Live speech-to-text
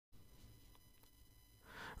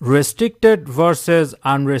Restricted versus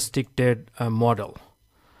unrestricted model.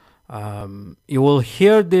 You will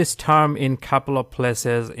hear this term in couple of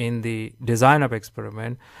places in the design of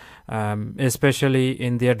experiment, especially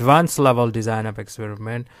in the advanced level design of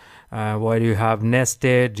experiment, where you have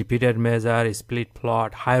nested, repeated measure, split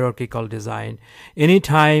plot, hierarchical design.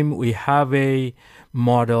 Anytime we have a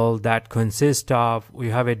model that consists of, we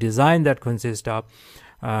have a design that consists of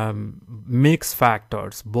mixed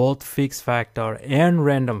factors, both fixed factor and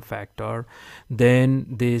random factor, then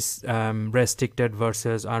this restricted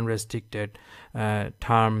versus unrestricted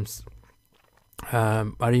terms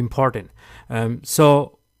are important.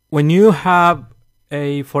 So when you have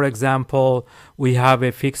a, for example, we have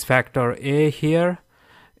a fixed factor A here,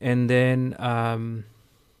 and then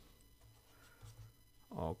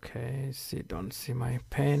okay, don't see my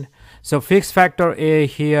pen. So fixed factor A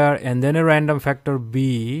here, and then a random factor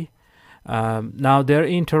B. Now their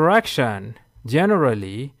interaction,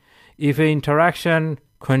 generally, if an interaction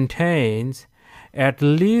contains at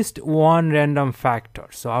least one random factor,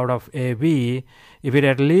 so out of AB, if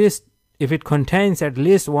it contains at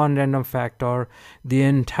least one random factor, the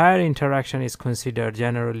entire interaction is considered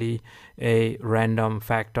generally a random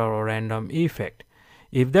factor or random effect.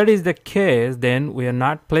 If that is the case, then we are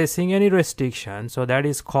not placing any restriction, so that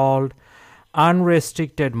is called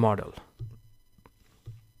unrestricted model.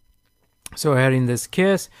 So here in this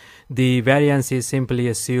case, the variance is simply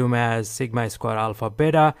assumed as sigma square alpha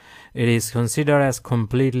beta. It is considered as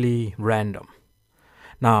completely random.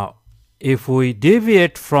 Now, if we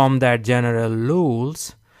deviate from that general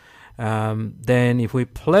rules, then if we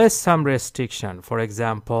place some restriction, for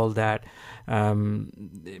example, that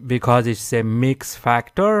because it's a mixed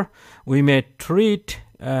factor, we may treat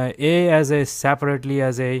A as a separately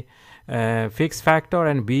as a fixed factor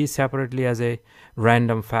and B separately as a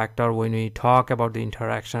random factor when we talk about the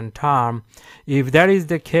interaction term. If that is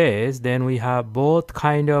the case, then we have both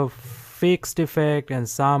kind of fixed effect and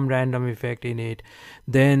some random effect in it.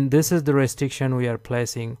 Then this is the restriction we are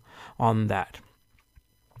placing on that.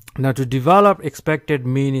 Now, to develop expected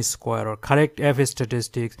mean square or correct F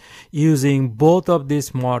statistics using both of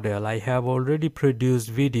this model, I have already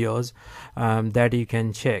produced videos that you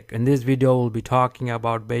can check. In this video, we'll be talking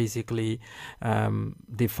about basically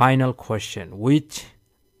the final question, which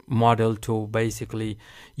model to basically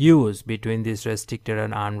use between this restricted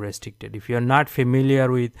and unrestricted. If you're not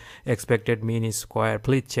familiar with expected mean square,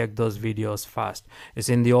 please check those videos first. It's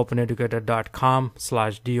in the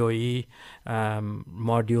openeducator.com/DOE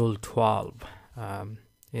module 12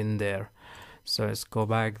 in there. So let's go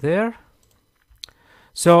back there.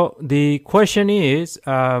 So the question is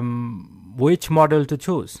which model to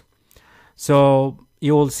choose. So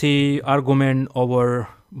you will see argument over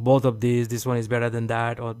both of these. This one is better than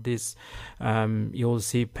that, or this. You will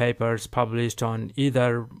see papers published on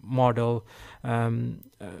either model.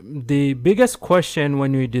 The biggest question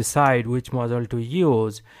when we decide which model to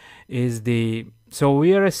use is so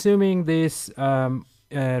we are assuming this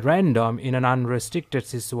random in an unrestricted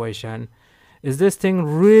situation. Is this thing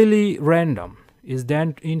really random? Is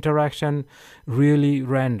that interaction really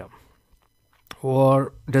random?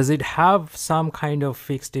 Or does it have some kind of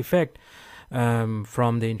fixed effect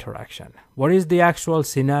from the interaction? What is the actual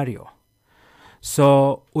scenario?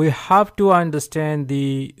 So we have to understand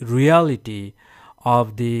the reality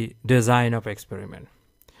of the design of experiment.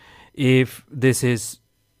 If this is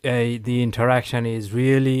the interaction is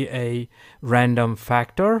really a random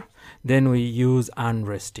factor, then we use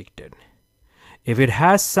unrestricted. If it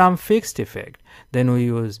has some fixed effect, then we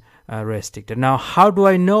use restricted. Now, how do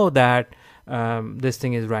I know that this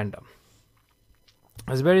thing is random?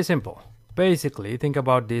 It's very simple. Basically, think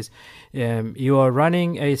about this. You are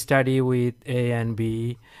running a study with A and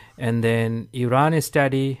B, and then you run a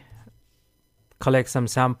study, collect some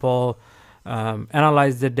sample,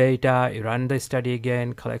 analyze the data, you run the study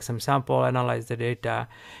again, collect some sample, analyze the data.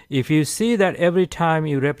 If you see that every time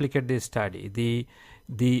you replicate this study,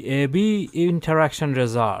 the AB interaction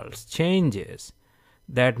results changes,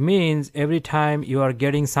 that means every time you are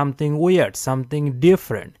getting something weird, something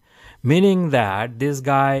different, meaning that this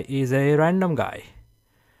guy is a random guy.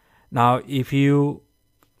 Now, if you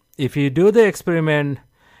do the experiment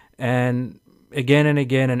and again and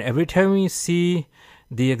again, and every time you see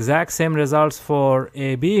the exact same results for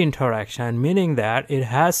AB interaction, meaning that it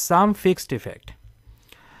has some fixed effect.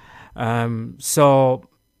 So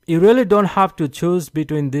you really don't have to choose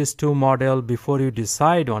between these two models before you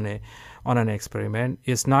decide on an experiment.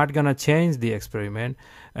 It's not going to change the experiment.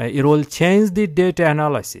 It will change the data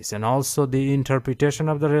analysis and also the interpretation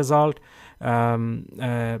of the result.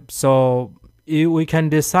 So we can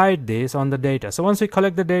decide this on the data. So once we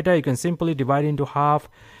collect the data, you can simply divide into half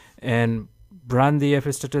and run the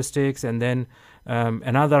F statistics, and then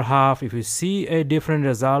another half. If you see a different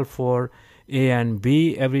result for A and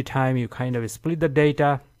B every time you kind of split the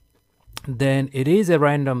data, then it is a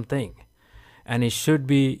random thing and it should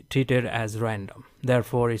be treated as random.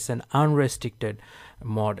 Therefore, it's an unrestricted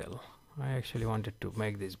model. I actually wanted to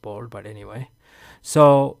make this bold, but anyway.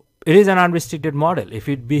 So it is an unrestricted model. If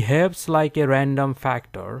it behaves like a random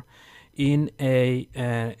factor in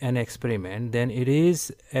an experiment, then it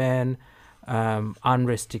is an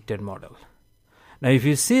unrestricted model. Now, if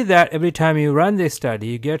you see that every time you run this study,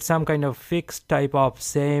 you get some kind of fixed type of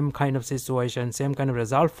same kind of situation, same kind of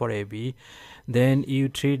result for AB, then you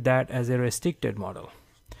treat that as a restricted model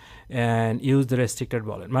and use the restricted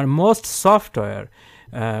model. But most software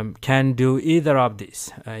can do either of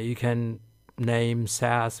these. You can name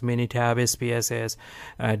SAS, Minitab, SPSS,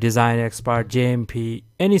 Design Expert, JMP.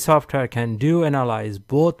 Any software can analyze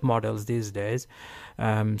both models these days.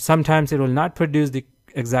 Sometimes it will not produce the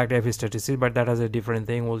exact F statistics, but that is a different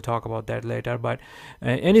thing. We'll talk about that later. But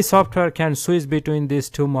any software can switch between these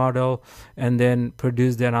two models and then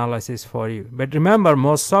produce the analysis for you. But remember,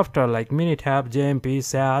 most software like Minitab, JMP,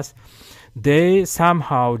 SAS, they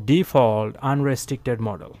somehow default unrestricted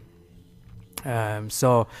model.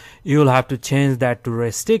 So you'll have to change that to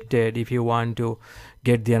restricted if you want to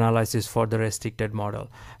get the analysis for the restricted model.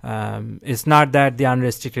 It's not that the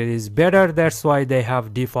unrestricted is better, that's why they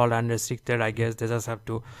have default unrestricted. I guess they just have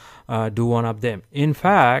to do one of them. In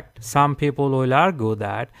fact, some people will argue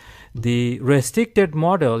that the restricted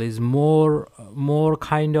model is more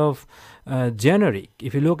kind of generic.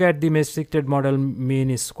 If you look at the restricted model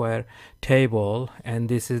mean square table, and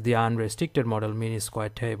this is the unrestricted model mean square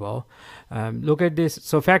table, look at this.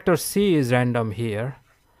 So factor C is random here.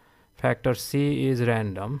 Factor C is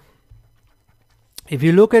random. If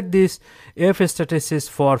you look at this F statistics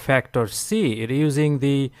for factor C, it is using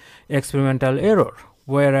the experimental error,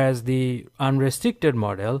 whereas the unrestricted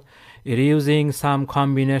model, it is using some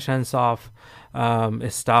combinations of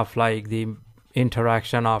stuff like the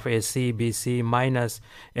interaction of AC, BC minus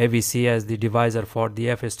ABC as the divisor for the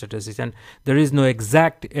F statistics, and there is no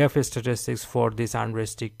exact F statistics for this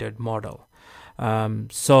unrestricted model.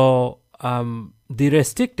 The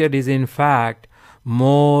restricted is in fact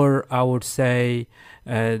more, I would say,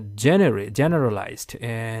 generalized,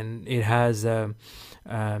 and it has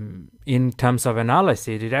in terms of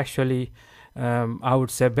analysis, it actually I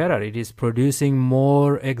would say better. It is producing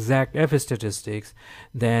more exact F statistics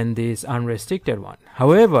than this unrestricted one.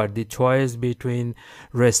 However, the choice between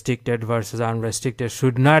restricted versus unrestricted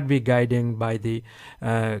should not be guided by the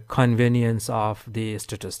convenience of the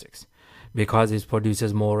statistics. Because it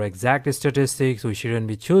produces more exact statistics, we shouldn't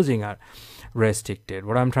be choosing a restricted.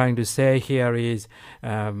 What I'm trying to say here is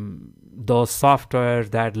those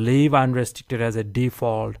softwares that leave unrestricted as a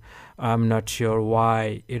default, I'm not sure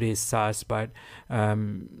why it is such, but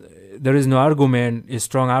there is no argument, a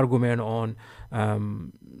strong argument on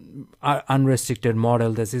unrestricted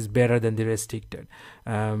model that is better than the restricted.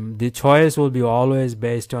 The choice will be always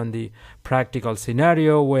based on the practical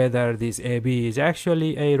scenario, whether this AB is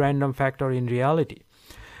actually a random factor in reality.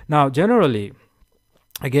 Now, generally,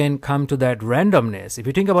 again, come to that randomness. If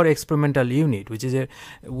you think about experimental unit, which is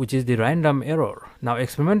the random error. Now,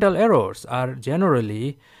 experimental errors are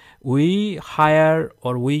generally, we hire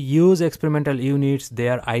or we use experimental units, they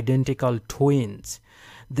are identical twins.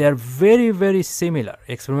 They are very, very similar.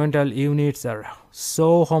 Experimental units are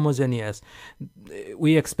so homogeneous.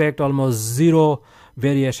 We expect almost zero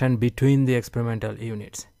variation between the experimental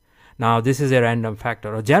units. Now, this is a random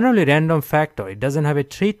factor, or generally random factor. It doesn't have a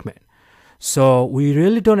treatment. So we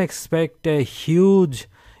really don't expect a huge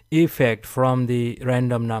effect from the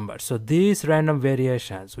random numbers. So these random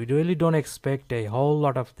variations, we really don't expect a whole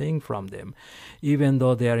lot of thing from them, even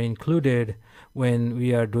though they are included when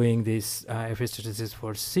we are doing this F statistics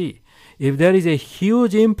for C. If there is a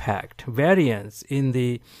huge impact, variance in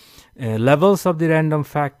the levels of the random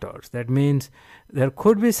factors, that means there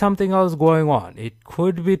could be something else going on. It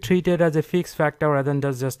could be treated as a fixed factor rather than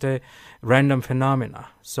just a random phenomena.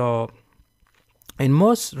 So in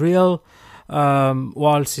most real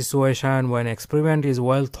world situation, when experiment is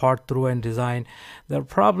well thought through and designed, there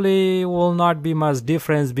probably will not be much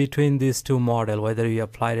difference between these two models, whether you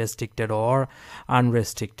apply restricted or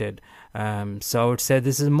unrestricted. So it said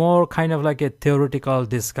this is more kind of like a theoretical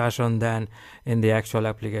discussion than in the actual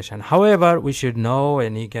application. However, we should know,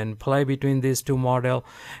 and you can play between these two models,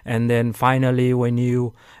 and then finally when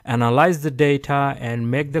you analyze the data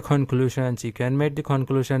and make the conclusions, you can make the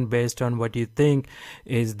conclusion based on what you think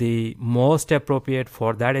is the most appropriate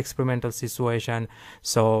for that experimental situation.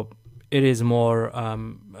 So it is more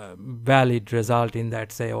valid result in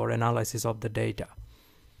that, say, or analysis of the data.